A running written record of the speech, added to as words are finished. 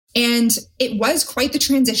And it was quite the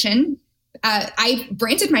transition. I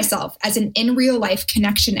branded myself as an in real life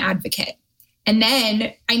connection advocate. And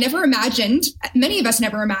then I never imagined, many of us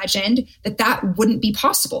never imagined that wouldn't be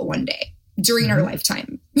possible one day during our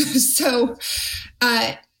lifetime. So,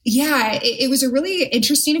 it was a really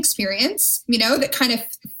interesting experience, that kind of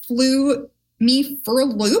flew me for a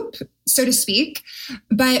loop, so to speak.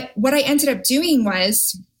 But what I ended up doing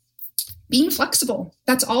was being flexible.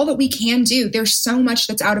 That's all that we can do. There's so much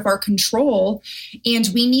that's out of our control, and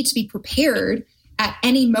we need to be prepared at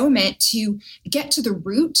any moment to get to the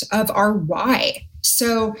root of our why.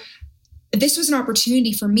 So this was an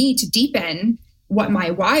opportunity for me to deepen what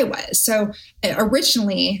my why was. So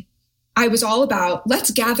originally, I was all about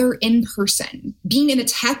let's gather in person. Being in a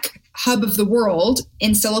tech hub of the world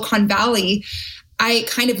in Silicon Valley, I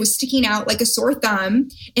kind of was sticking out like a sore thumb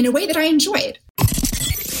in a way that I enjoyed.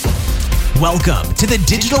 Welcome to the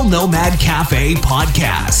Digital Nomad Cafe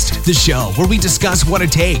podcast, the show where we discuss what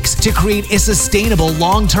it takes to create a sustainable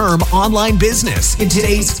long-term online business in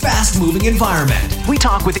today's fast-moving environment. We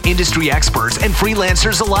talk with industry experts and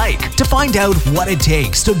freelancers alike to find out what it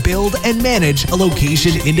takes to build and manage a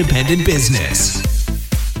location-independent business.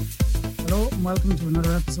 Hello and welcome to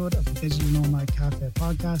another episode of the Digital Nomad Cafe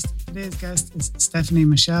podcast. Today's guest is Stephanie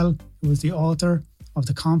Michelle, who is the author of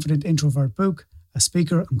the Confident Introvert book, a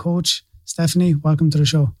speaker and coach. Stephanie, welcome to the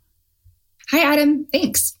show. Hi, Adam.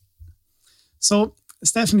 Thanks. So,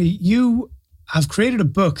 Stephanie, you have created a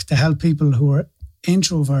book to help people who are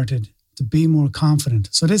introverted to be more confident.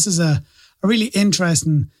 So this is a really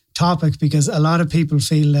interesting topic because a lot of people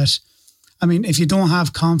feel that, if you don't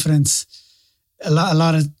have confidence, a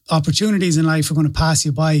lot of opportunities in life are going to pass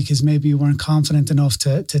you by because maybe you weren't confident enough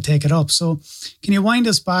to take it up. So can you wind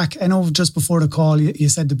us back? I know just before the call, you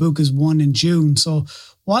said the book is one in June. So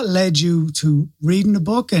what led you to reading the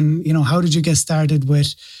book and, how did you get started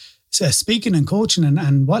with speaking and coaching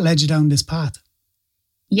and what led you down this path?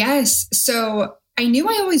 Yes. So I knew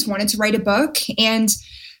I always wanted to write a book, and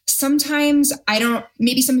sometimes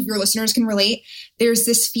maybe some of your listeners can relate. There's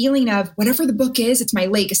this feeling of whatever the book is, it's my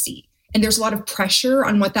legacy. And there's a lot of pressure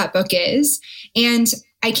on what that book is. And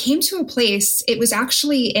I came to a place, it was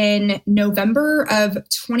actually in November of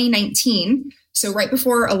 2019. So right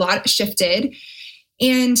before a lot shifted.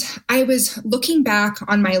 And I was looking back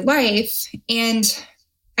on my life and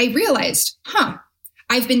I realized,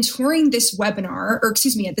 I've been touring this webinar,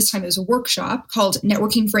 at this time it was a workshop called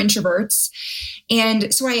Networking for Introverts.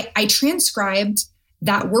 And so I transcribed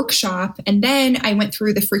that workshop. And then I went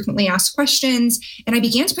through the frequently asked questions and I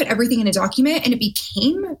began to put everything in a document, and it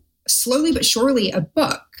became slowly but surely a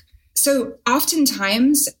book. So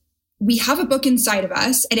oftentimes we have a book inside of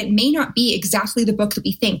us and it may not be exactly the book that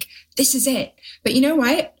we think this is it. But you know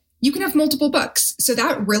what? You can have multiple books. So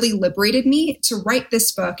that really liberated me to write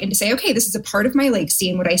this book and to say, okay, this is a part of my legacy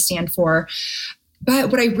and what I stand for. But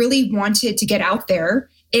what I really wanted to get out there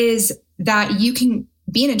is that you can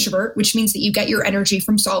be an introvert, which means that you get your energy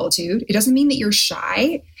from solitude. It doesn't mean that you're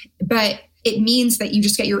shy, but it means that you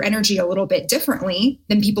just get your energy a little bit differently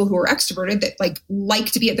than people who are extroverted that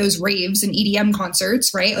like to be at those raves and EDM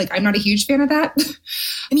concerts, right? I'm not a huge fan of that.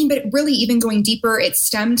 But really even going deeper, it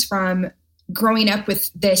stemmed from growing up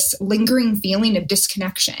with this lingering feeling of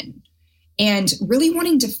disconnection and really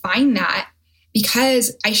wanting to find that,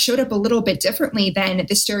 because I showed up a little bit differently than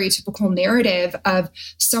the stereotypical narrative of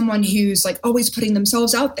someone who's always putting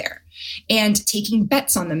themselves out there and taking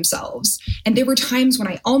bets on themselves. And there were times when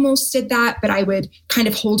I almost did that, but I would kind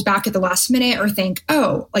of hold back at the last minute or think,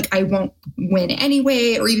 I won't win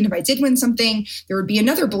anyway. Or even if I did win something, there would be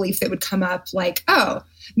another belief that would come up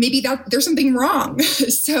maybe there's something wrong.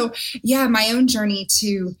 So my own journey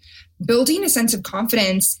to building a sense of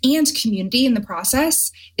confidence and community in the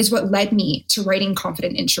process is what led me to writing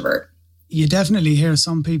Confident Introvert. You definitely hear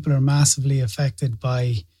some people are massively affected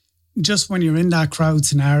by just when you're in that crowd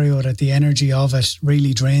scenario, that the energy of it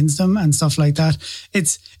really drains them and stuff like that.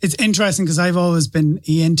 It's interesting because I've always been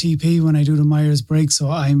ENTP when I do the Myers-Briggs. So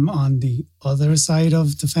I'm on the other side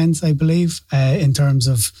of the fence, I believe, in terms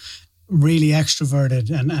of really extroverted,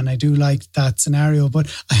 and I do like that scenario.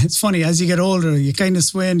 But it's funny, as you get older, you kind of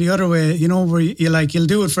sway in the other way, where you'll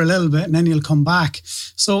do it for a little bit and then you'll come back.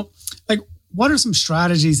 So what are some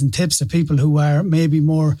strategies and tips to people who are maybe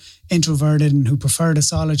more introverted and who prefer the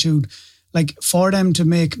solitude, for them to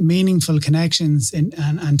make meaningful connections and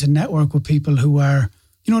to network with people who are,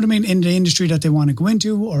 in the industry that they want to go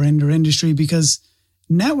into or in their industry? Because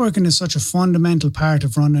networking is such a fundamental part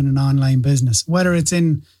of running an online business, whether it's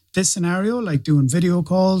in this scenario, doing video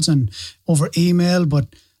calls and over email,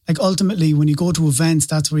 but ultimately when you go to events,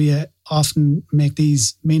 that's where you often make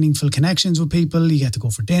these meaningful connections with people. You get to go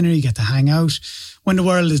for dinner, you get to hang out when the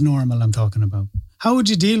world is normal, I'm talking about. How would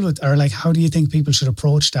you deal with, or like, how do you think people should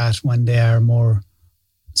approach that when they are more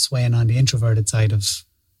swaying on the introverted side of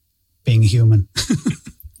being a human?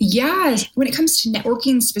 Yeah. When it comes to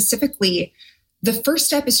networking specifically, the first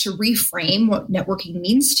step is to reframe what networking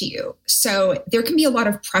means to you. So there can be a lot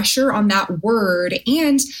of pressure on that word.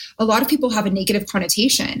 And a lot of people have a negative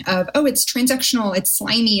connotation of, oh, it's transactional, it's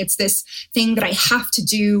slimy, it's this thing that I have to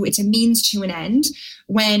do, it's a means to an end.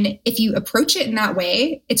 When if you approach it in that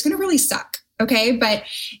way, it's going to really suck. Okay. But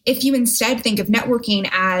if you instead think of networking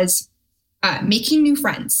as making new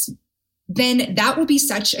friends, then that will be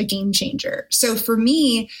such a game changer. So for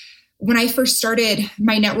me, when I first started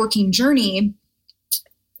my networking journey,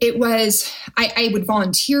 it was, I would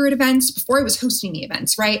volunteer at events before I was hosting the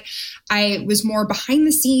events, right? I was more behind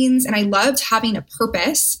the scenes and I loved having a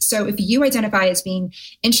purpose. So if you identify as being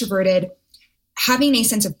introverted, having a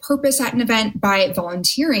sense of purpose at an event by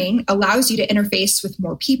volunteering allows you to interface with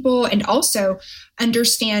more people and also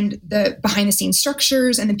understand the behind the scenes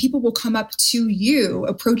structures. And then people will come up to you,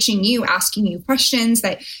 approaching you, asking you questions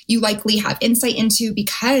that you likely have insight into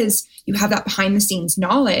because you have that behind the scenes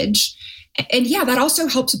knowledge. And yeah, that also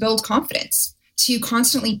helps build confidence to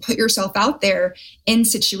constantly put yourself out there in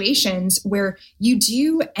situations where you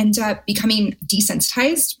do end up becoming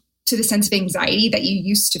desensitized to the sense of anxiety that you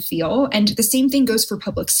used to feel. And the same thing goes for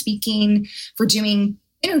public speaking, for doing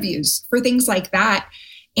interviews, for things like that.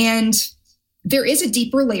 And there is a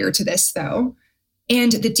deeper layer to this, though.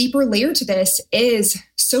 And the deeper layer to this is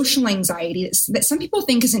social anxiety that some people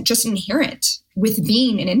think isn't just inherent with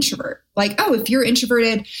being an introvert. Like, oh, if you're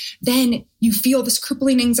introverted, then you feel this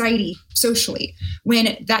crippling anxiety socially,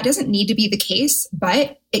 when that doesn't need to be the case,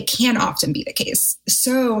 but it can often be the case.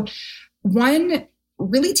 So one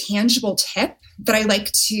really tangible tip that I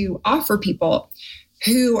like to offer people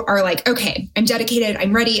who are like, okay, I'm dedicated,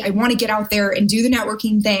 I'm ready, I want to get out there and do the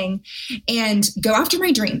networking thing and go after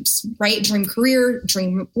my dreams, right? Dream career,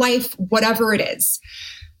 dream life, whatever it is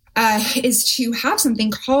to have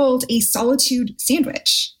something called a solitude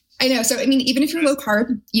sandwich. I know. So, I mean, even if you're low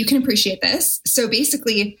carb, you can appreciate this. So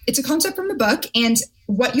basically, it's a concept from the book. And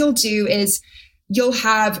what you'll do is you'll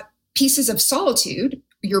have pieces of solitude,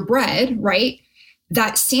 your bread, right?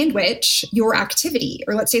 That sandwich your activity,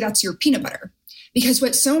 or let's say that's your peanut butter. Because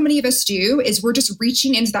what so many of us do is we're just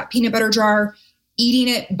reaching into that peanut butter jar,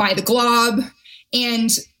 eating it by the glob,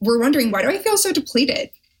 and we're wondering, why do I feel so depleted?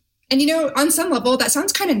 And, you know, on some level, that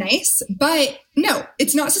sounds kind of nice, but no,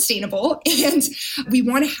 it's not sustainable. And we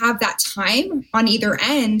want to have that time on either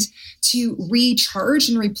end to recharge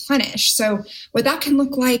and replenish. So what that can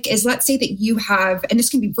look like is, let's say that you have, and this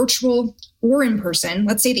can be virtual or in person,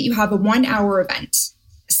 let's say that you have a 1-hour event.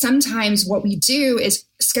 Sometimes what we do is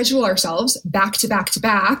schedule ourselves back to back to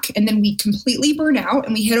back, and then we completely burn out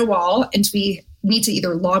and we hit a wall and we need to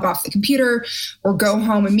either log off the computer or go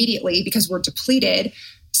home immediately because we're depleted.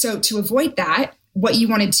 So to avoid that, what you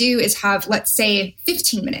want to do is have, let's say,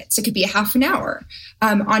 15 minutes. It could be a half an hour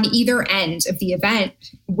on either end of the event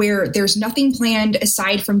where there's nothing planned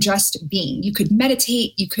aside from just being. You could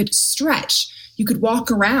meditate, you could stretch, you could walk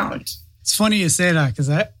around. It's funny you say that because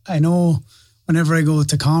I know whenever I go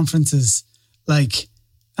to conferences, like,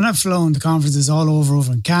 and I've flown to conferences all over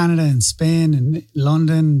in Canada and Spain and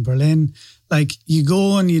London, Berlin. Like, you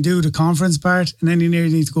go and you do the conference part and then you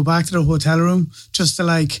nearly need to go back to the hotel room just to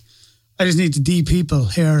like, I just need to de-people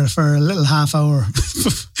here for a little half hour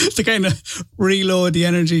to kind of reload the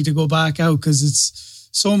energy to go back out, because it's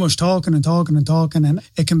so much talking and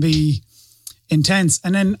it can be intense.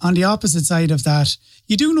 And then on the opposite side of that,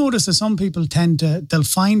 you do notice that some people they'll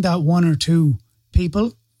find that one or two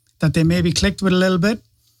people that they maybe clicked with a little bit,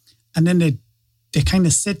 and then they kind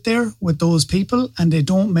of sit there with those people and they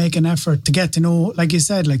don't make an effort to get to know, like you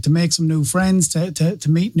said, like to make some new friends, to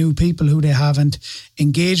meet new people who they haven't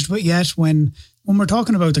engaged with yet. When we're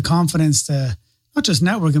talking about the confidence to not just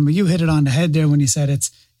networking, but you hit it on the head there when you said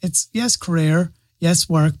it's yes, career, yes,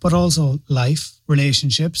 work, but also life,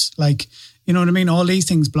 relationships. Like, you know what I mean? All these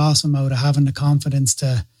things blossom out of having the confidence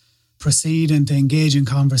to proceed and to engage in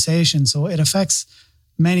conversation. So it affects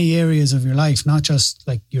many areas of your life, not just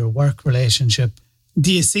like your work relationship.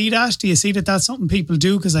 Do you see that? Do you see that that's something people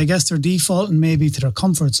do? Because I guess they're defaulting maybe to their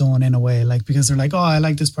comfort zone in a way, like because they're like, oh, I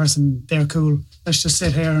like this person, they're cool, let's just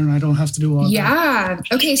sit here and I don't have to do all that. Yeah.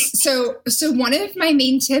 Okay. So one of my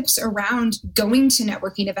main tips around going to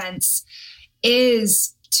networking events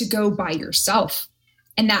is to go by yourself.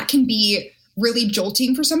 And that can be really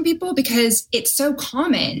jolting for some people because it's so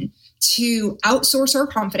common to outsource our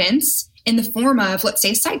confidence in the form of, let's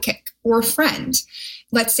say, a sidekick or a friend.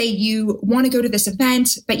 let's say you want to go to this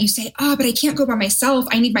event, but you say, but I can't go by myself.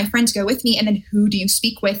 I need my friend to go with me. And then who do you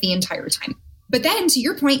speak with the entire time? But then to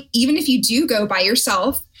your point, even if you do go by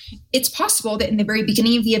yourself, it's possible that in the very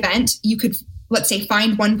beginning of the event, you could, let's say,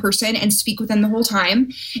 find one person and speak with them the whole time.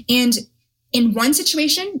 And in one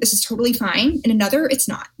situation, this is totally fine. In another, it's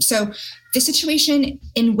not. So the situation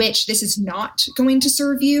in which this is not going to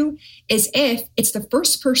serve you is if it's the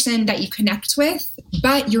first person that you connect with,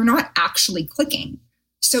 but you're not actually clicking.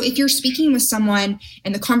 So if you're speaking with someone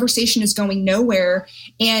and the conversation is going nowhere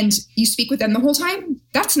and you speak with them the whole time,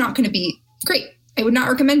 that's not going to be great. I would not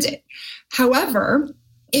recommend it. However,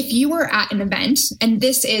 if you are at an event, and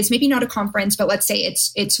this is maybe not a conference, but let's say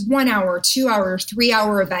it's 1 hour, 2 hour, 3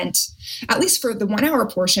 hour event, at least for the 1 hour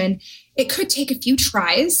portion, it could take a few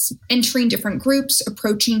tries entering different groups,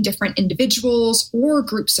 approaching different individuals or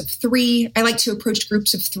groups of 3. I like to approach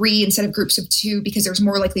groups of 3 instead of groups of 2 because there's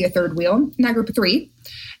more likely a third wheel in that group of 3,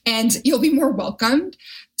 and you'll be more welcomed.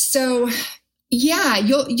 So yeah,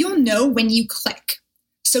 you'll know when you click.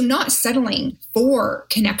 So not settling for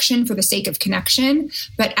connection for the sake of connection,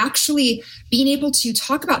 but actually being able to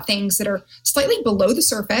talk about things that are slightly below the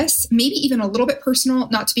surface, maybe even a little bit personal,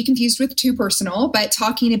 not to be confused with too personal, but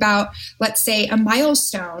talking about, let's say, a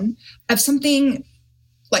milestone of something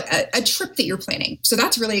like a trip that you're planning. So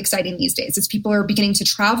that's really exciting these days as people are beginning to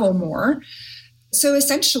travel more. So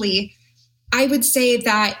essentially, I would say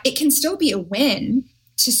that it can still be a win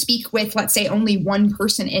to speak with, let's say, only one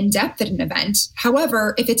person in depth at an event.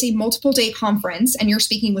 However, if it's a multiple day conference and you're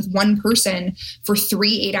speaking with one person for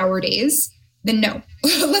 3 8-hour days, then no,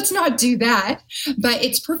 let's not do that. But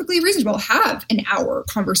it's perfectly reasonable to have an hour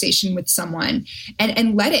conversation with someone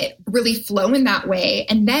and let it really flow in that way.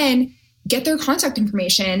 And then get their contact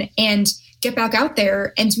information and get back out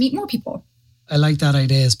there and meet more people. I like that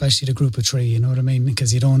idea, especially the group of 3, you know what I mean?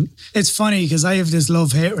 Because it's funny because I have this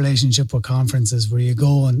love-hate relationship with conferences where you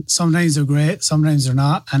go and sometimes they're great, sometimes they're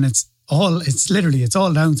not. And it's all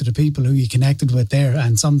down to the people who you connected with there.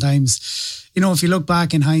 And sometimes, if you look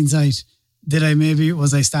back in hindsight,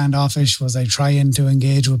 was I standoffish? Was I trying to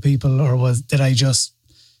engage with people, or did I just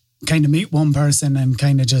kind of meet one person and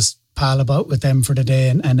kind of just pal about with them for the day,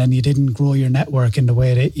 and then you didn't grow your network in the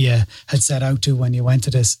way that you had set out to when you went to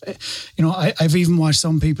this? I've even watched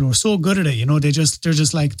some people who are so good at it, they're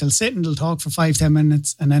just like, they'll sit and they'll talk for 5-10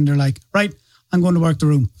 minutes and then they're like, right, I'm going to work the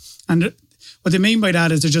room. And what they mean by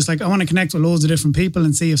that is they're just like, I want to connect with loads of different people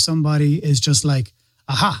and see if somebody is just like,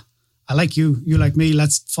 aha, I like you like me,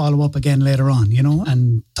 let's follow up again later on,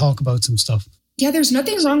 and talk about some stuff. Yeah, there's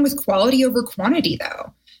nothing wrong with quality over quantity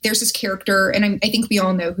though. There's this character, and I think we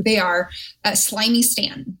all know who they are, Slimy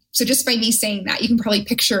Stan. So just by me saying that, you can probably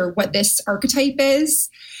picture what this archetype is.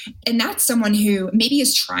 And that's someone who maybe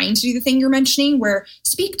is trying to do the thing you're mentioning, where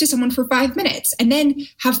speak to someone for 5 minutes and then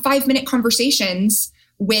have 5-minute conversations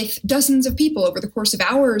with dozens of people over the course of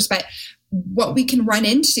hours. But what we can run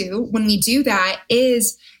into when we do that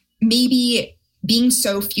is maybe being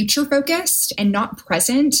so future focused and not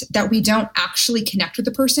present that we don't actually connect with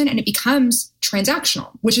the person, and it becomes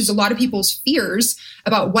transactional, which is a lot of people's fears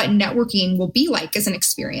about what networking will be like as an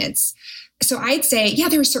experience. So I'd say, yeah,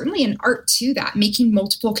 there's certainly an art to that, making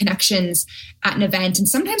multiple connections at an event. And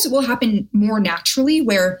sometimes it will happen more naturally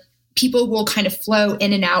where people will kind of flow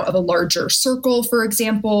in and out of a larger circle, for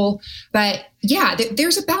example. But yeah,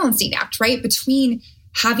 there's a balancing act, right, between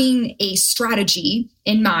having a strategy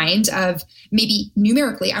in mind of maybe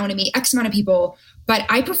numerically, I want to meet X amount of people, but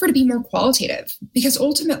I prefer to be more qualitative, because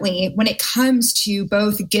ultimately when it comes to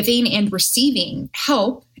both giving and receiving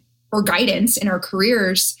help or guidance in our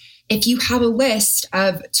careers, if you have a list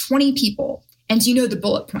of 20 people and you know the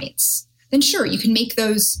bullet points, then sure, you can make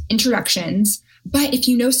those introductions. But if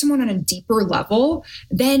you know someone on a deeper level,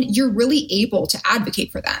 then you're really able to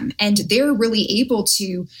advocate for them. And they're really able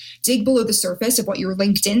to dig below the surface of what your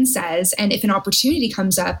LinkedIn says. And if an opportunity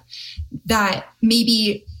comes up that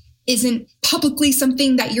maybe isn't publicly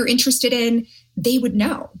something that you're interested in, they would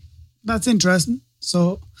know. That's interesting.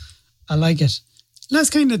 So I like it. Let's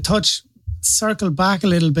kind of circle back a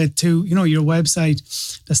little bit to, your website,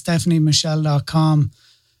 the stephaniemichelle.com.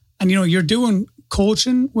 And, you're doing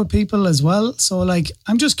coaching with people as well. So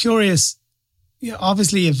I'm just curious,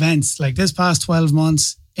 obviously events like this past 12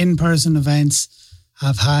 months, in-person events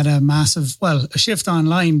have had a massive, a shift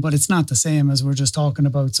online, but it's not the same as we're just talking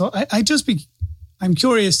about. So I'm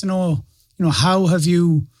curious to know, how have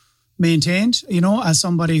you maintained, as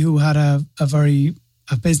somebody who had a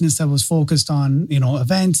business that was focused on,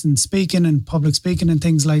 events and speaking and public speaking and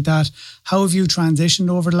things like that. How have you transitioned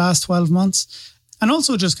over the last 12 months? And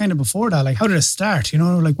also just kind of before that, how did it start?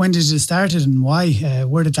 When did it start and why?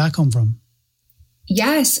 Where did that come from?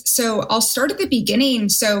 Yes. So I'll start at the beginning.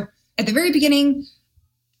 So at the very beginning,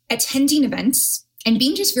 attending events and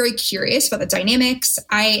being just very curious about the dynamics.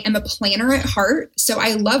 I am a planner at heart, so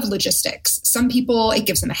I love logistics. Some people, it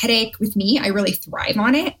gives them a headache. With me, I really thrive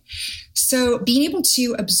on it. So being able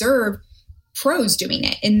to observe pros doing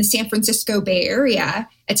it in the San Francisco Bay Area,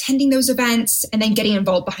 attending those events and then getting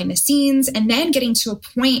involved behind the scenes, and then getting to a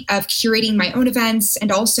point of curating my own events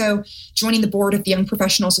and also joining the board of the Young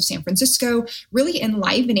Professionals of San Francisco, really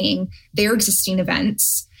enlivening their existing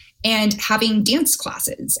events and having dance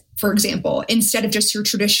classes, for example, instead of just your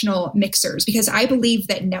traditional mixers. Because I believe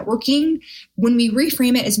that networking, when we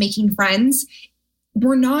reframe it as making friends,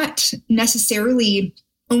 we're not necessarily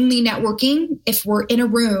only networking if we're in a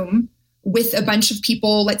room with a bunch of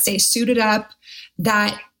people, let's say suited up,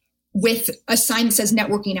 that with a sign that says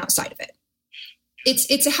networking outside of it. It's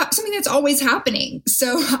something that's always happening.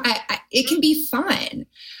 So it can be fun.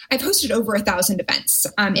 I've hosted over 1,000 events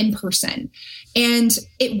in person, and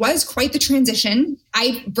it was quite the transition.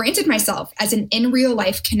 I branded myself as an in real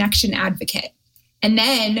life connection advocate. And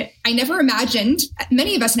then I never imagined,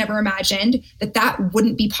 many of us never imagined that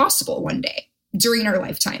wouldn't be possible one day during our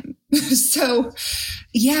lifetime. So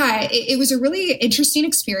yeah, it was a really interesting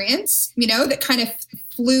experience, that kind of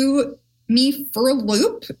flew me for a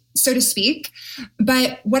loop, so to speak.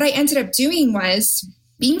 But what I ended up doing was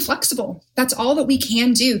being flexible. That's all that we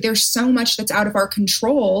can do. There's so much that's out of our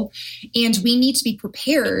control, and we need to be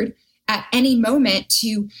prepared at any moment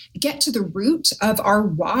to get to the root of our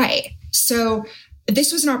why. So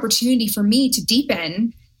this was an opportunity for me to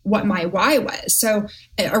deepen what my why was. So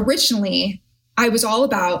originally, I was all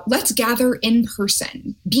about, let's gather in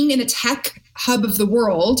person. Being in the tech hub of the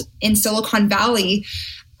world in Silicon Valley,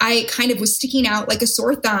 I kind of was sticking out like a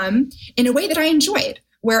sore thumb in a way that I enjoyed,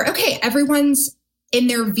 where, okay, everyone's in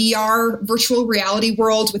their VR virtual reality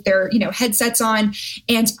world with their, headsets on,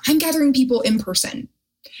 and I'm gathering people in person.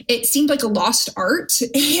 It seemed like a lost art.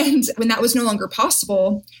 And when that was no longer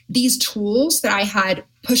possible, these tools that I had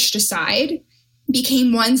pushed aside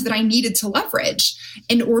became ones that I needed to leverage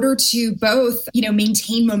in order to both,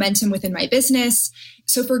 maintain momentum within my business.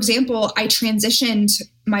 So for example, I transitioned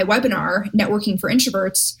my webinar, Networking for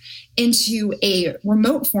Introverts, into a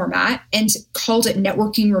remote format and called it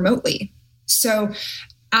Networking Remotely. So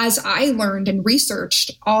as I learned and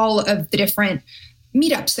researched all of the different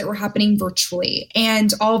meetups that were happening virtually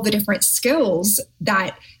and all the different skills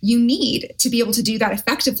that you need to be able to do that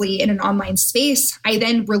effectively in an online space, I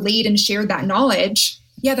then relayed and shared that knowledge.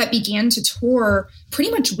 Yeah, that began to tour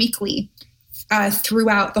pretty much weekly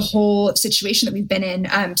throughout the whole situation that we've been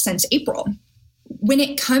in since April. When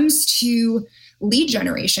it comes to lead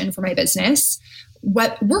generation for my business,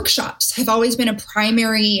 what workshops have always been a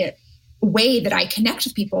primary way that I connect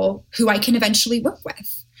with people who I can eventually work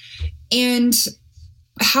with. And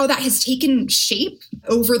how that has taken shape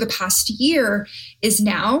over the past year is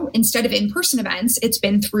now, instead of in-person events, it's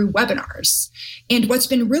been through webinars. And what's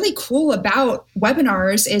been really cool about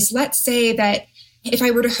webinars is, let's say that if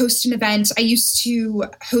I were to host an event, I used to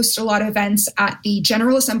host a lot of events at the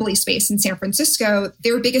General Assembly space in San Francisco.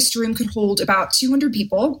 Their biggest room could hold about 200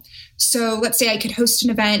 people. So let's say I could host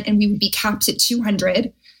an event and we would be capped at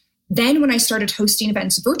 200. Then when I started hosting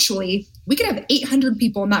events virtually, we could have 800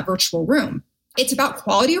 people in that virtual room. It's about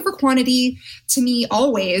quality over quantity to me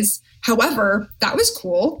always. However, that was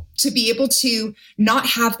cool to be able to not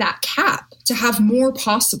have that cap, to have more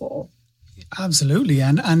possible. Absolutely.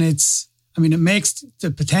 And it makes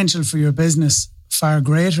the potential for your business far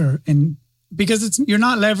greater because you're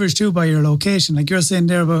not leveraged too by your location. Like you're saying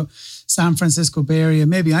there about San Francisco Bay Area,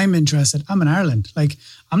 maybe I'm interested. I'm in Ireland. Like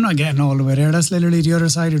I'm not getting all the way there. That's literally the other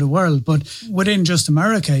side of the world. But within just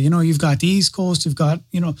America, you've got the East Coast, you've got,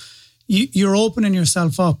 you're opening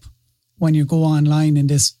yourself up when you go online in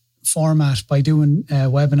this format by doing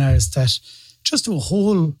webinars that just to a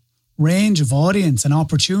whole range of audience and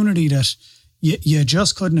opportunity that you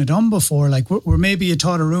just couldn't have done before. Like where maybe you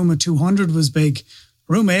thought a room of 200 was big.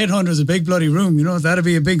 Room 800 is a big bloody room. That'd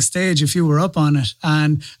be a big stage if you were up on it.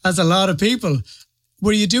 And that's a lot of people.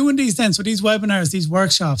 Were you doing these then? So these webinars, these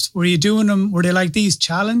workshops, were you doing them? Were they like these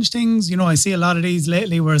challenge things? I see a lot of these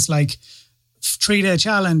lately where it's like 3-day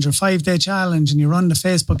challenge or 5-day challenge and you run the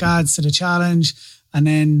Facebook ads to the challenge and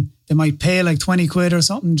then they might pay like 20 quid or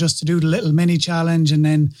something just to do the little mini challenge. And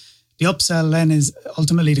then the upsell then is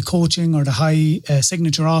ultimately the coaching or the high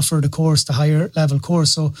signature offer, the course, the higher level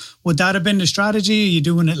course. So would that have been the strategy? Are you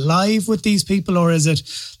doing it live with these people, or is it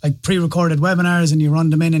like pre-recorded webinars and you run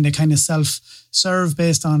them in and they kind of self-serve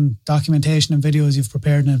based on documentation and videos you've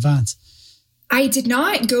prepared in advance? I did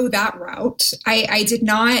not go that route. I did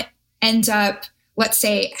not end up let's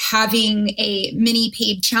say having a mini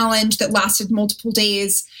paid challenge that lasted multiple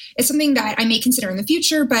days is something that I may consider in the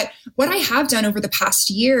future. But what I have done over the past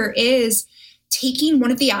year is taking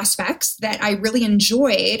one of the aspects that I really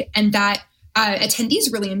enjoyed and that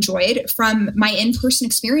attendees really enjoyed from my in-person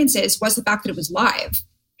experiences was the fact that it was live.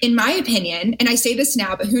 In my opinion, and I say this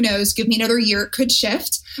now, but who knows, give me another year, it could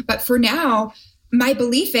shift. But for now, my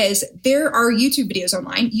belief is there are YouTube videos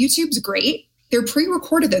online. YouTube's great. They're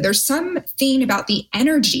pre-recorded though. There's something about the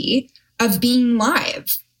energy of being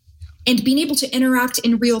live and being able to interact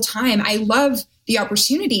in real time. I love the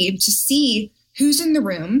opportunity to see who's in the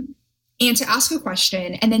room and to ask a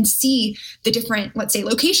question and then see the different, let's say,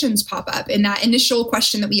 locations pop up in that initial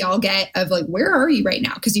question that we all get of like, where are you right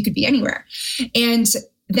now? Because you could be anywhere. And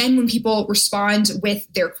then when people respond with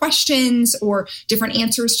their questions or different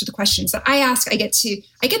answers to the questions that I ask, I get to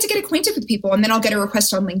get acquainted with people. And then I'll get a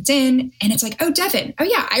request on LinkedIn and it's like, oh, Devin, oh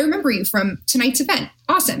yeah, I remember you from tonight's event.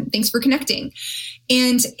 Awesome. Thanks for connecting.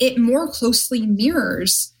 And it more closely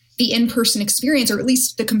mirrors the in-person experience, or at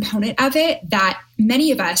least the component of it that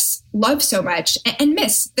many of us love so much and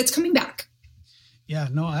miss that's coming back. Yeah,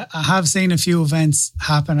 no, I have seen a few events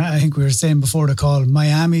happen. I think we were saying before the call,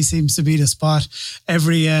 Miami seems to be the spot.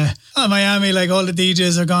 Every Miami, like all the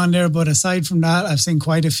DJs are gone there. But aside from that, I've seen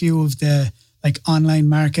quite a few of the like online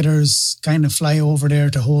marketers kind of fly over there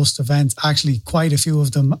to host events. Actually, quite a few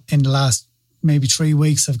of them in the last maybe 3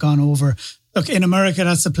 weeks have gone over. Look, in America,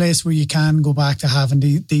 that's the place where you can go back to having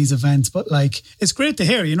these events. But like, it's great to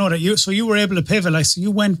hear, that you were able to pivot. Like, so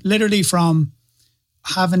you went literally from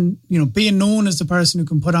having, being known as the person who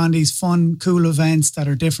can put on these fun, cool events that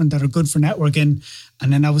are different, that are good for networking.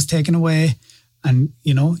 And then that was taken away. And,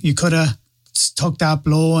 you could have took that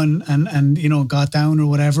blow and got down or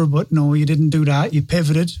whatever. But no, you didn't do that. You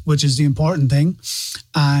pivoted, which is the important thing,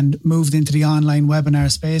 and moved into the online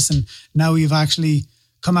webinar space. And now you've actually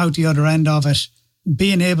come out the other end of it,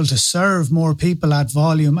 being able to serve more people at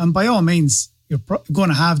volume. And by all means, you're going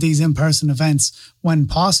to have these in-person events when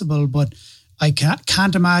possible, but I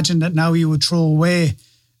can't imagine that now you would throw away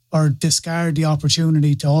or discard the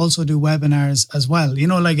opportunity to also do webinars as well.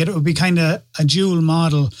 Like it would be kind of a dual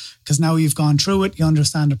model, because now you've gone through it, you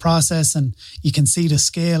understand the process, and you can see the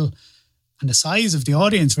scale and the size of the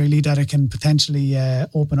audience really that it can potentially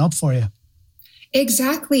open up for you.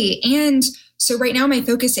 Exactly. And so right now my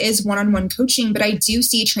focus is one-on-one coaching, but I do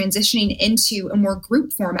see transitioning into a more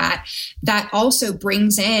group format that also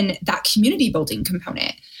brings in that community building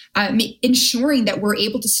component. Ensuring that we're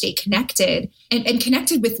able to stay connected and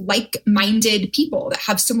connected with like-minded people that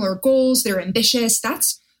have similar goals, they're ambitious.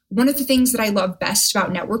 That's one of the things that I love best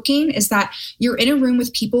about networking, is that you're in a room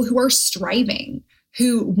with people who are striving,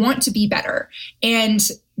 who want to be better. And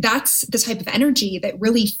that's the type of energy that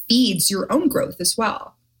really feeds your own growth as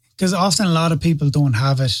well. Because often a lot of people don't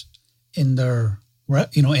have it in their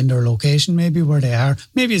location, maybe where they are.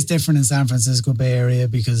 Maybe it's different in San Francisco Bay Area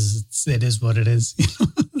because it is what it is.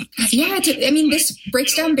 Yeah, this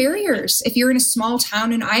breaks down barriers if you're in a small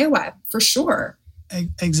town in Iowa, for sure.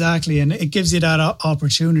 Exactly. And it gives you that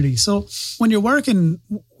opportunity. So when you're working,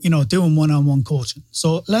 doing one-on-one coaching,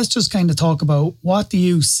 so let's just kind of talk about, what do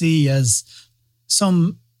you see as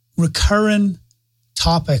some recurring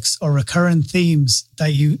topics or recurring themes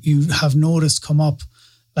that you have noticed come up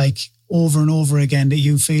like over and over again that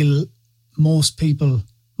you feel most people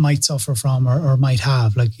might suffer from or might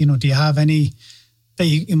have? Like, do you have any that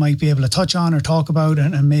you might be able to touch on or talk about,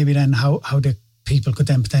 and maybe then how the people could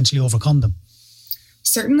then potentially overcome them?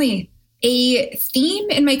 Certainly. A theme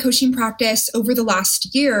in my coaching practice over the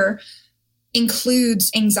last year includes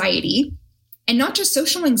anxiety, and not just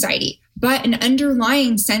social anxiety, but an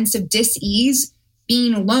underlying sense of dis-ease.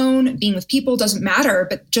 Being alone, being with people doesn't matter,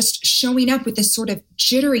 but just showing up with this sort of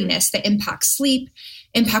jitteriness that impacts sleep,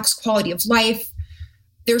 impacts quality of life.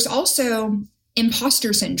 There's also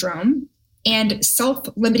imposter syndrome and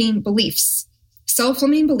self-limiting beliefs.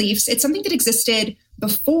 Self-limiting beliefs, it's something that existed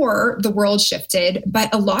before the world shifted,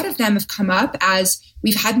 but a lot of them have come up as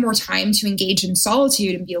we've had more time to engage in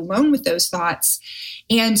solitude and be alone with those thoughts.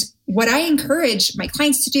 And what I encourage my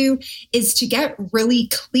clients to do is to get really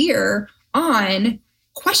clear on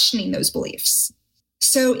questioning those beliefs.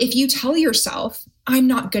 So if you tell yourself, I'm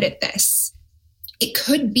not good at this, it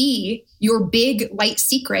could be your big light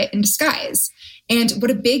secret in disguise. And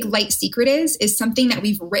what a big light secret is something that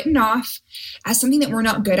we've written off as something that we're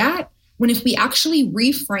not good at, when if we actually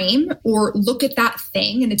reframe or look at that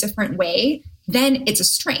thing in a different way, then it's a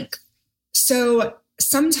strength. So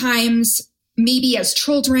sometimes, maybe as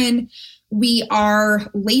children, we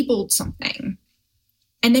are labeled something.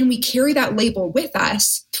 And then we carry that label with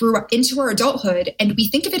us into our adulthood, and we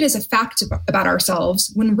think of it as a fact about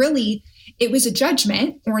ourselves when really it was a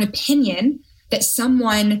judgment or an opinion that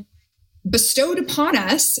someone bestowed upon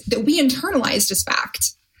us that we internalized as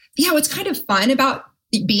fact. Yeah, what's kind of fun about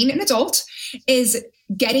being an adult is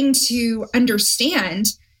getting to understand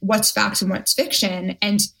what's fact and what's fiction,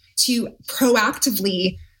 and to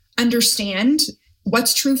proactively understand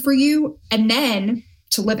what's true for you and then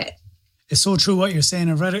to live it. It's so true what you're saying.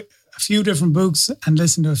 I've read a few different books and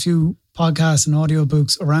listened to a few podcasts and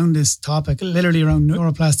audiobooks around this topic, literally around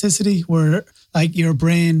neuroplasticity, where like your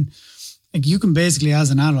brain, like you can basically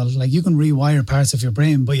as an adult, like you can rewire parts of your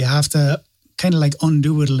brain, but you have to kind of like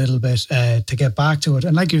undo it a little bit to get back to it.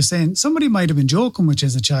 And like you're saying, somebody might have been joking with you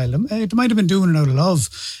as a child. They might have been doing it out of love.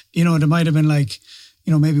 You know, they might have been like,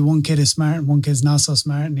 you know, maybe one kid is smart and one kid's not so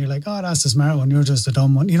smart, and you're like, oh, that's the smart one, you're just a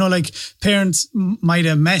dumb one. You know, like parents might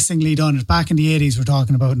have messingly done it. Back in the 80s, we're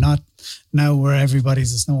talking about, not now where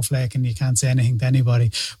everybody's a snowflake and you can't say anything to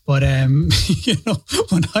anybody. But, you know,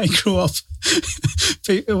 when I grew up,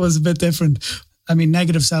 it was a bit different. I mean,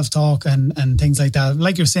 negative self-talk and things like that.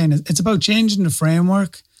 Like you're saying, it's about changing the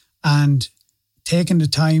framework and taking the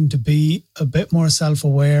time to be a bit more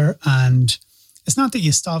self-aware. And it's not that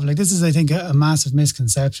you stop. Like this is, I think, a massive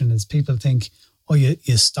misconception is people think, oh, you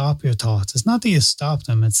stop your thoughts. It's not that you stop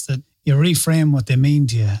them. It's that you reframe what they mean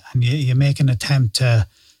to you, and you make an attempt to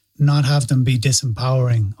not have them be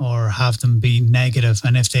disempowering or have them be negative.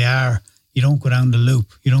 And if they are, you don't go down the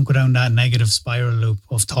loop. You don't go down that negative spiral loop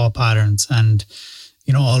of thought patterns. And,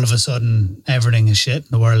 you know, all of a sudden everything is shit and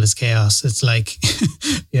the world is chaos. It's like,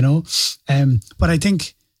 you know, but I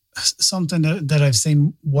think something that I've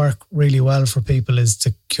seen work really well for people is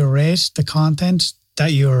to curate the content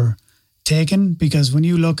that you're taking. Because when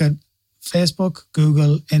you look at Facebook,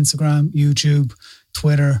 Google, Instagram, YouTube,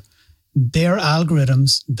 Twitter, they're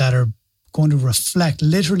algorithms that are going to reflect,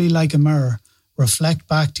 literally like a mirror, reflect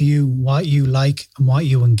back to you what you like and what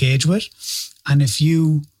you engage with. And if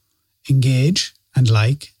you engage and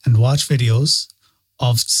like and watch videos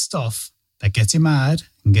of stuff that gets you mad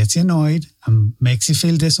and gets you annoyed and makes you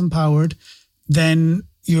feel disempowered, then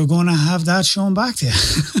you're going to have that shown back to you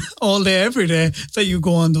all day, every day that you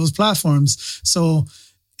go on those platforms. So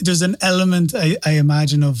there's an element, I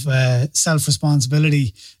imagine, of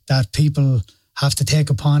self-responsibility that people have to take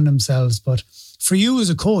upon themselves. But for you as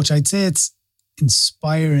a coach, I'd say it's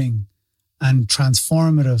inspiring and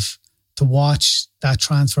transformative to watch that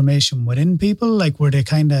transformation within people, like where they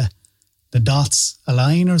kind of, the dots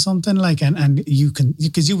align or something, like, and you can,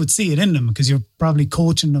 because you would see it in them because you're probably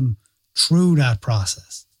coaching them through that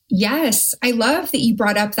process. Yes. I love that you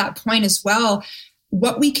brought up that point as well.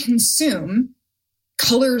 What we consume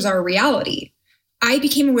colors our reality. I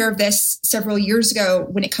became aware of this several years ago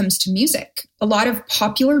when it comes to music. A lot of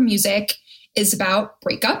popular music is about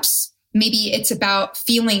breakups. Maybe it's about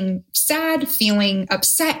feeling sad, feeling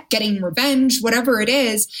upset, getting revenge, whatever it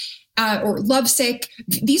is, or lovesick.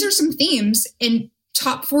 These are some themes in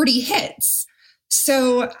top 40 hits.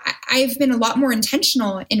 So I've been a lot more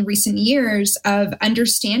intentional in recent years of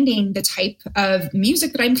understanding the type of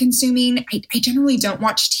music that I'm consuming. I generally don't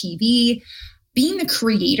watch TV. Being the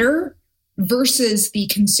creator versus the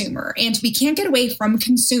consumer. And we can't get away from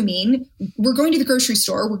consuming. We're going to the grocery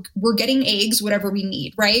store. We're getting eggs, whatever we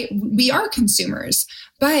need, right? We are consumers,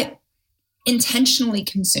 but intentionally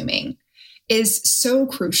consuming is so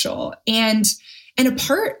crucial and a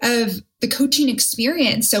part of the coaching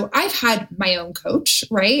experience. So I've had my own coach,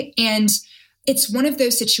 right? And it's one of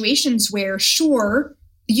those situations where, sure,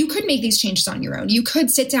 you could make these changes on your own. You could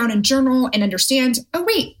sit down and journal and understand, oh,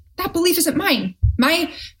 wait, that belief isn't mine.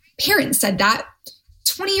 My parents said that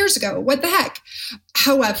 20 years ago. What the heck?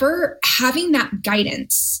 However, having that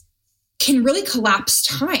guidance can really collapse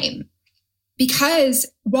time, because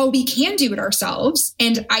while we can do it ourselves,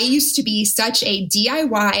 and I used to be such a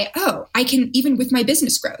DIY, I can, even with my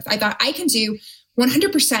business growth, I thought I can do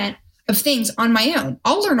 100% of things on my own.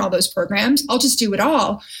 I'll learn all those programs. I'll just do it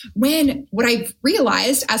all. When what I've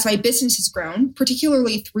realized as my business has grown,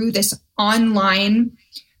 particularly through this online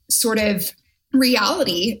sort of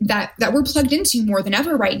reality that we're plugged into more than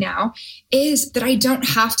ever right now, is that I don't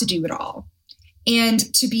have to do it all.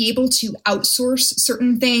 And to be able to outsource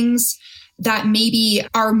certain things that maybe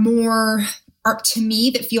are to me,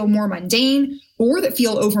 that feel more mundane or that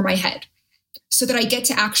feel over my head, so that I get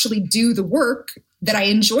to actually do the work that I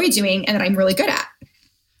enjoy doing and that I'm really good at.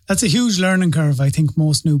 That's a huge learning curve I think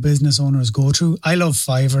most new business owners go through. I love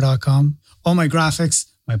Fiverr.com. All my graphics,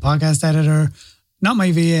 my podcast editor, not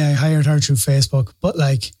my VA, I hired her through Facebook, but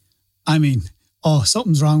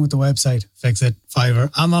something's wrong with the website, fix it,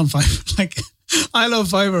 Fiverr. I'm on Fiverr. I love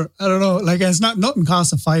Fiverr. I don't know. Like, it's nothing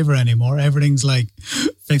costs a Fiverr anymore. Everything's like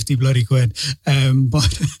 50 bloody quid.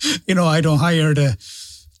 But, I don't hire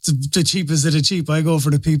the cheapest of the cheap. I go for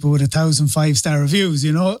the people with 1,000 5-star reviews,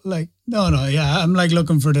 like, no. Yeah. I'm like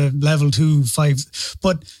looking for the level 2, 5.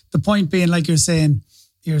 But the point being, like you're saying,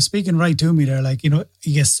 you're speaking right to me there. Like, you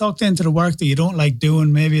get sucked into the work that you don't like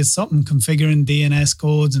doing. Maybe it's something configuring DNS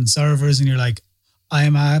codes and servers, and you're like, I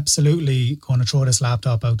am absolutely going to throw this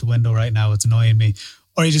laptop out the window right now. It's annoying me.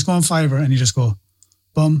 Or you just go on Fiverr and you just go,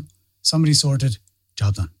 boom, somebody sorted,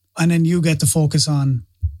 job done. And then you get to focus on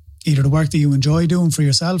either the work that you enjoy doing for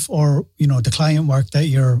yourself or, the client work that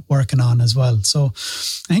you're working on as well. So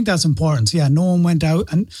I think that's important. So yeah, no one went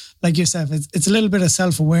out. And like you said, it's a little bit of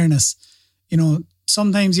self-awareness.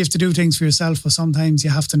 Sometimes you have to do things for yourself, but sometimes you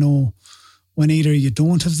have to know when either you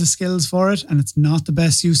don't have the skills for it and it's not the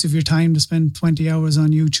best use of your time to spend 20 hours on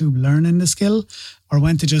YouTube learning the skill, or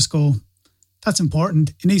when to just go, that's important,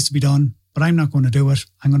 it needs to be done, but I'm not going to do it.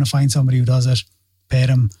 I'm going to find somebody who does it, pay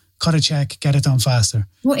them, cut a check, get it done faster.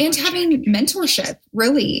 Well, and having mentorship,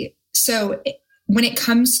 really. So when it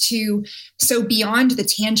comes to, beyond the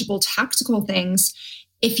tangible tactical things,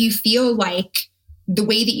 if you feel like the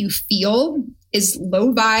way that you feel is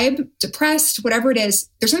low vibe, depressed, whatever it is,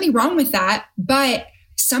 there's nothing wrong with that. But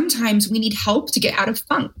sometimes we need help to get out of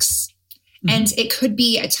funks. Mm-hmm. And it could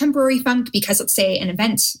be a temporary funk because, let's say, an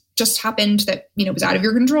event just happened that, was out of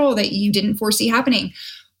your control that you didn't foresee happening.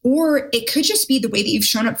 Or it could just be the way that you've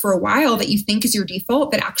shown up for a while that you think is your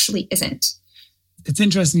default that actually isn't. It's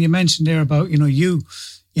interesting you mentioned there about, you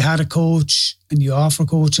had a coach and you offer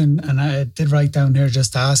coaching, and I did write down here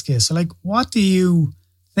just to ask you. So, like, what do you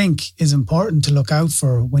think is important to look out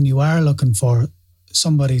for when you are looking for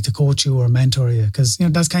somebody to coach you or mentor you? Because,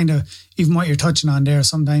 that's kind of even what you're touching on there.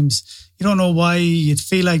 Sometimes you don't know why you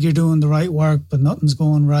feel like you're doing the right work, but nothing's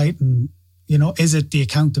going right. And, is it the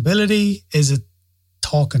accountability? Is it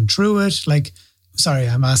talking through it? Like, sorry,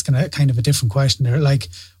 I'm asking a kind of a different question there. Like,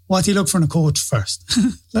 what do you look for in a coach first?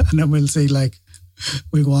 And then we'll see, like,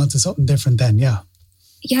 we'll go on to something different then. Yeah.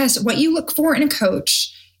 Yes. What you look for in a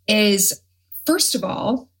coach is, first of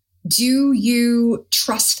all, do you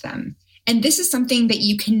trust them? And this is something that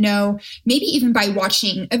you can know maybe even by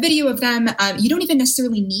watching a video of them. You don't even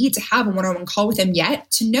necessarily need to have a one-on-one call with them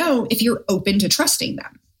yet to know if you're open to trusting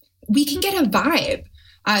them. We can get a vibe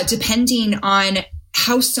depending on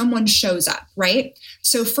how someone shows up, right?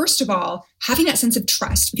 So first of all, having that sense of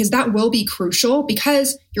trust, because that will be crucial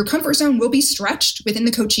because your comfort zone will be stretched within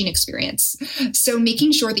the coaching experience. So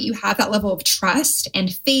making sure that you have that level of trust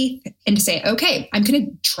and faith and to say, okay, I'm going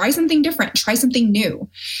to try something different, try something new.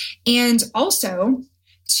 And also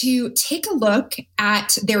to take a look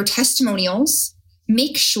at their testimonials.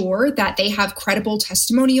 Make sure that they have credible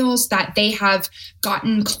testimonials, that they have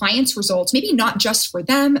gotten clients' results, maybe not just for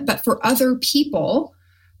them, but for other people.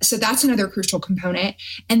 So that's another crucial component.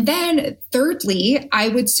 And then thirdly, I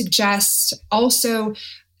would suggest also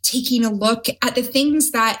taking a look at the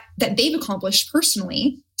things that they've accomplished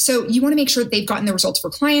personally. So you want to make sure that they've gotten the results for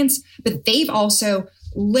clients, but they've also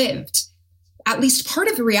lived at least part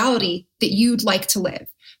of the reality that you'd like to live.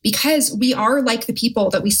 Because we are like the people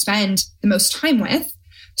that we spend the most time with.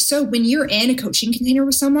 So when you're in a coaching container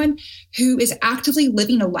with someone who is actively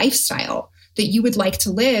living a lifestyle that you would like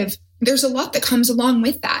to live, there's a lot that comes along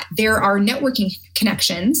with that. There are networking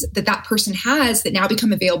connections that person has that now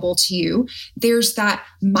become available to you. There's that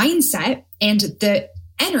mindset and the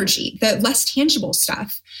energy, the less tangible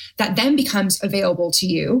stuff that then becomes available to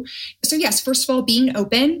you. So yes, first of all, being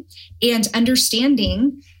open and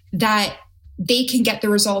understanding that they can get the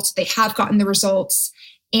results, they have gotten the results,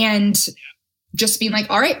 and just being like,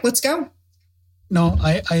 all right, let's go. No,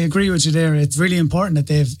 I agree with you there. It's really important that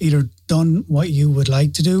they've either done what you would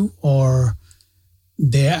like to do, or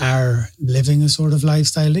they are living a sort of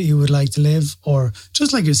lifestyle that you would like to live, or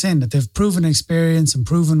just like you're saying, that they've proven experience and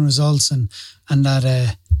proven results, and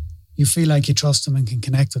that you feel like you trust them and can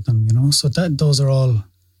connect with them, So those are all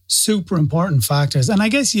super important factors. And I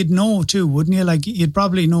guess you'd know too, wouldn't you? Like, you'd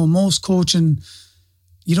probably know most coaching,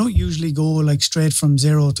 you don't usually go like straight from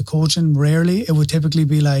zero to coaching. Rarely. It would typically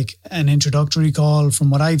be like an introductory call. From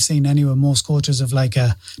what I've seen anyway, most coaches have like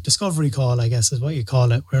a discovery call, I guess is what you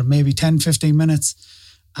call it, where maybe 10, 15 minutes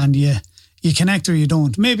and you connect or you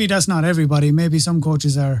don't. Maybe that's not everybody. Maybe some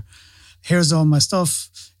coaches are, here's all my stuff,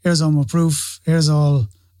 here's all my proof, here's all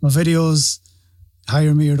my videos,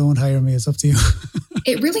 hire me or don't hire me, it's up to you.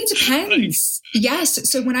 It really depends. Yes.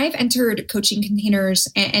 So when I've entered coaching containers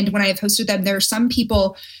and when I've hosted them, there are some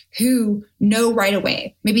people who know right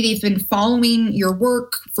away. Maybe they've been following your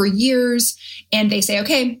work for years and they say,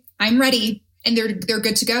 okay, I'm ready. and they're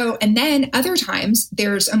good to go. And then other times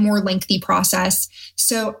there's a more lengthy process.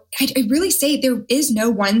 So I really say there is no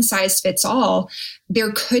one size fits all.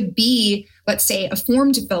 There could be, let's say, a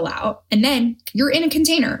form to fill out, and then you're in a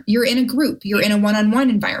container, you're in a group, you're in a one-on-one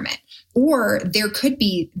environment. Or there could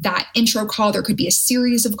be that intro call. There could be a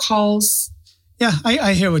series of calls. Yeah,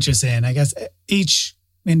 I hear what you're saying. I guess each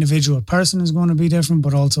individual person is going to be different,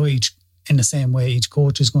 but also in the same way, each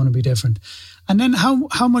coach is going to be different. And then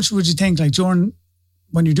how much would you think, like, Jordan,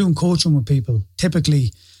 when you're doing coaching with people,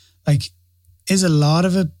 typically, like, is a lot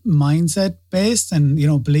of it mindset based and,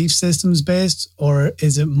 belief systems based, or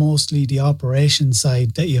is it mostly the operation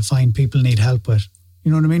side that you find people need help with?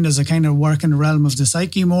 You know what I mean? Does it kind of work in the realm of the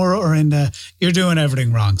psyche more, or in the, you're doing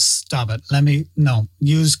everything wrong, stop it,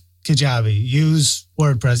 use Kajabi, use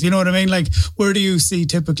WordPress. You know what I mean? Like, where do you see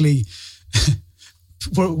typically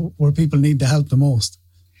where people need the help the most?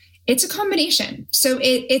 It's a combination. So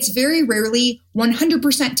it's very rarely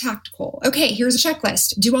 100% tactical. Okay, here's a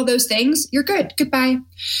checklist. Do all those things. You're good. Goodbye.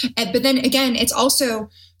 But then again, it's also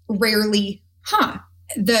rarely,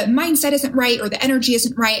 the mindset isn't right or the energy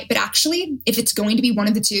isn't right. But actually, if it's going to be one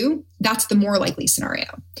of the two, that's the more likely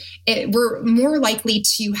scenario. We're more likely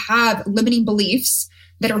to have limiting beliefs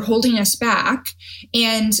that are holding us back.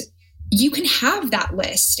 And you can have that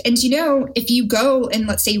list. And, if you go and,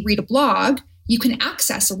 let's say, read a blog, you can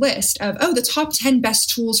access a list of, the top 10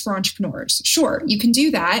 best tools for entrepreneurs. Sure, you can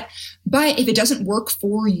do that. But if it doesn't work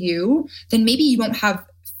for you, then maybe you won't have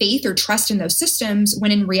faith or trust in those systems,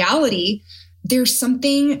 when in reality, there's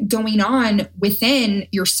something going on within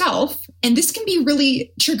yourself. And this can be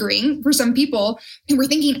really triggering for some people who are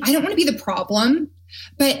thinking, I don't want to be the problem.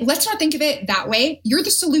 But let's not think of it that way. You're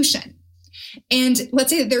the solution. And let's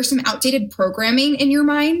say that there's some outdated programming in your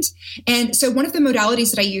mind. And so one of the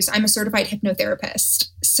modalities that I use, I'm a certified hypnotherapist.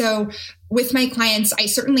 So with my clients, I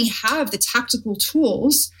certainly have the tactical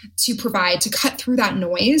tools to provide to cut through that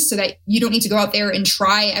noise so that you don't need to go out there and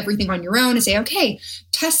try everything on your own and say, okay,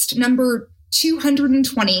 test number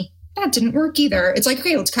 220. That didn't work either. It's like,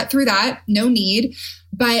 okay, let's cut through that. No need.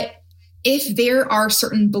 But if there are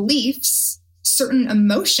certain beliefs, certain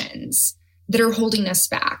emotions that are holding us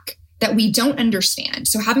back, that we don't understand.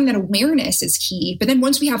 So having that awareness is key. But then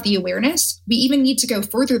once we have the awareness, we even need to go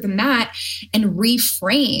further than that and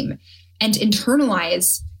reframe and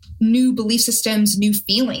internalize new belief systems, new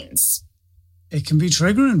feelings. It can be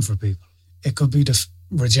triggering for people. It could be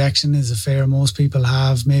rejection is a fear most people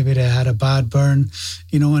have. Maybe they had a bad burn,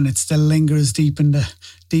 and it still lingers deep in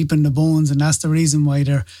the bones. And that's the reason why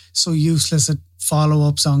they're so useless at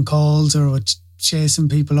follow-ups on calls or with chasing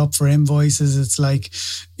people up for invoices. It's like,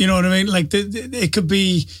 you know what I mean? Like it could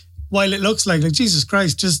be, while it looks like Jesus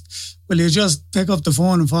Christ, will you just pick up the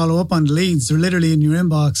phone and follow up on the leads? They're literally in your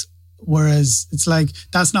inbox. Whereas it's like,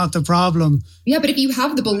 that's not the problem. Yeah, but if you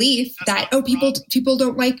have the belief that, people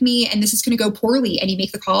don't like me and this is going to go poorly, and you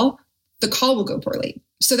make the call will go poorly.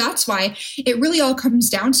 So that's why it really all comes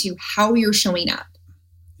down to how you're showing up.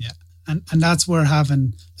 And that's where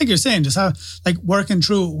having, like you're saying, working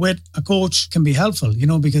through it with a coach can be helpful,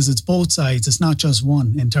 because it's both sides. It's not just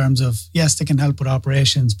one, in terms of, yes, they can help with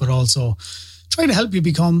operations, but also try to help you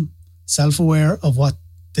become self-aware of what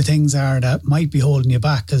the things are that might be holding you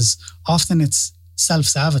back. Because often it's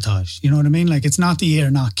self-sabotage. You know what I mean? Like, it's not that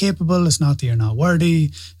you're not capable. It's not that you're not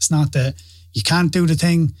worthy. It's not that you can't do the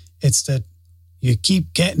thing. It's that you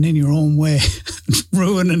keep getting in your own way,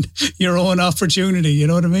 ruining your own opportunity. You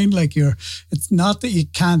know what I mean? Like, it's not that you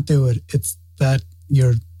can't do it. It's that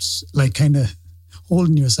you're like kind of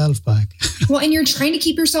holding yourself back. Well, and you're trying to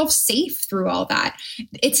keep yourself safe through all that.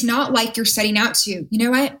 It's not like you're setting out to, you know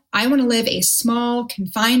what? I want to live a small,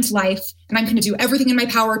 confined life, and I'm going to do everything in my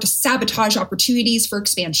power to sabotage opportunities for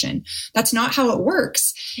expansion. That's not how it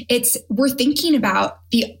works. We're thinking about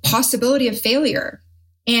the possibility of failure.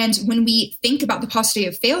 And when we think about the possibility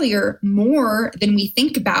of failure more than we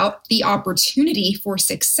think about the opportunity for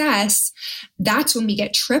success, that's when we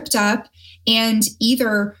get tripped up, and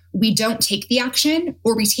either we don't take the action,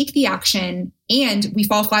 or we take the action and we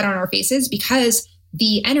fall flat on our faces because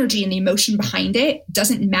the energy and the emotion behind it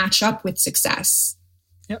doesn't match up with success.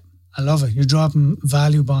 Yep. I love it. You're dropping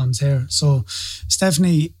value bombs here. So,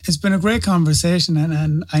 Stephanie, it's been a great conversation,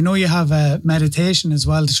 and I know you have a meditation as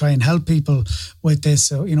well to try and help people with this.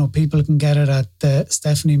 So, people can get it at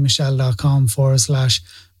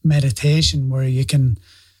stephaniemichelle.com/meditation, where you can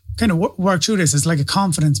kind of work through this. It's like a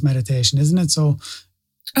confidence meditation, isn't it? So,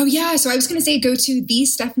 oh yeah. So I was going to say, go to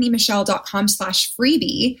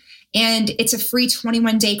thestephaniemichelle.com/freebie. And it's a free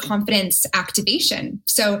 21-day confidence activation.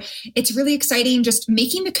 So it's really exciting. Just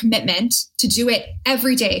making the commitment to do it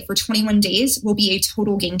every day for 21 days will be a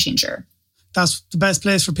total game changer. that's the best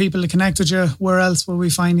place for people to connect with you. Where else will we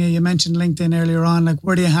find you? You mentioned LinkedIn earlier on. Like,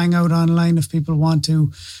 where do you hang out online if people want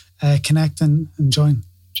to connect and join?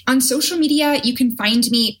 On social media, you can find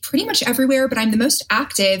me pretty much everywhere, but I'm the most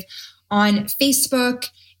active on Facebook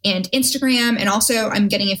and Instagram. And also I'm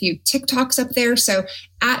getting a few TikToks up there. So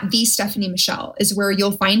at the Stephanie Michelle is where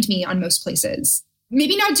you'll find me on most places.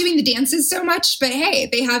 Maybe not doing the dances so much, but hey,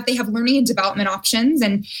 they have learning and development options,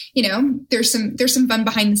 and there's some fun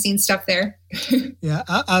behind the scenes stuff there. Yeah,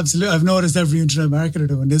 absolutely. I've noticed every internet marketer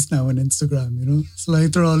doing this now on Instagram. It's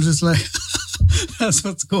like they're all just like, that's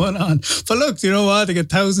what's going on. But look, you know what? They get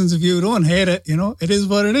thousands of views. Don't hate it. It is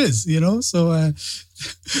what it is. So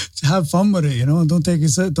have fun with it. Don't take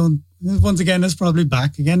yourself. Once again, it's probably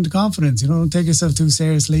back again to confidence. Don't take yourself too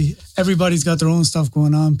seriously. Everybody's got their own stuff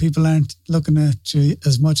going on. People aren't looking at you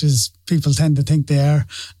as much as people tend to think they are.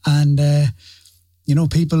 And,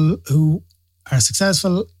 people who are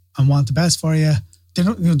successful and want the best for you, they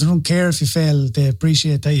don't care if you fail. They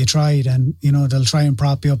appreciate that you tried, and, they'll try and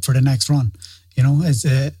prop you up for the next run. I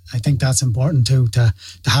think that's important too, to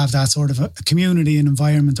have that sort of a community and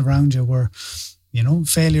environment around you where,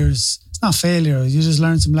 failures, it's not failure. You just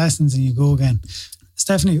learn some lessons and you go again.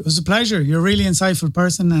 Stephanie, it was a pleasure. You're a really insightful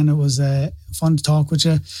person, and it was fun to talk with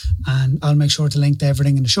you. And I'll make sure to link to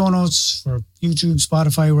everything in the show notes for YouTube,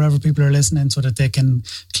 Spotify, wherever people are listening, so that they can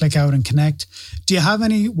click out and connect. Do you have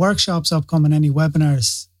any workshops upcoming, any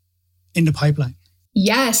webinars in the pipeline?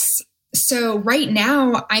 Yes. So right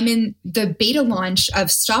now I'm in the beta launch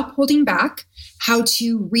of Stop Holding Back, How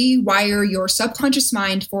to Rewire Your Subconscious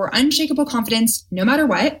Mind for Unshakable Confidence, No Matter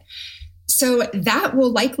What. So that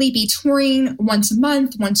will likely be touring once a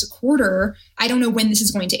month, once a quarter. I don't know when this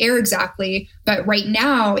is going to air exactly, but right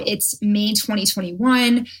now it's May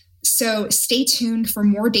 2021. So stay tuned for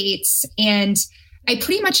more dates. And I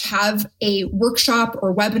pretty much have a workshop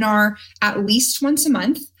or webinar at least once a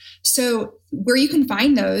month. So where you can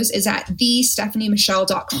find those is at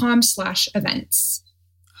thestephaniemichelle.com/events.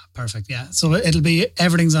 Perfect. Yeah. So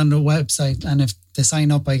everything's on the website. And if they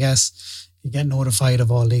sign up, I guess you get notified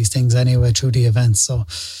of all these things anyway through the events. So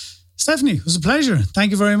Stephanie, it was a pleasure.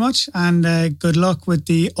 Thank you very much. And good luck with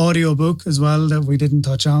the audiobook as well that we didn't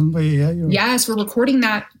touch on. But yes, we're recording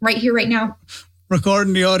that right here, right now.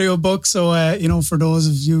 Recording the audiobook. So, for those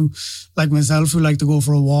of you like myself who like to go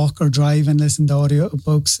for a walk or drive and listen to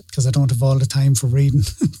audiobooks, because I don't have all the time for reading,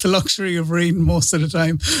 the luxury of reading most of the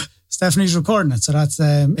time, Stephanie's recording it. So that's,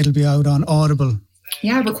 it'll be out on Audible.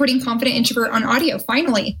 Yeah, recording Confident Introvert on audio,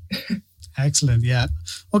 finally. Excellent. Yeah.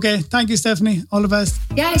 Okay. Thank you, Stephanie. All the best.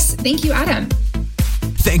 Yes. Thank you, Adam.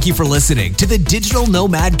 Thank you for listening to the Digital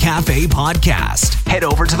Nomad Cafe podcast. Head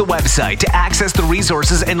over to the website to access the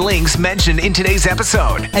resources and links mentioned in today's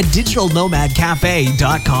episode at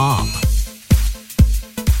digitalnomadcafe.com.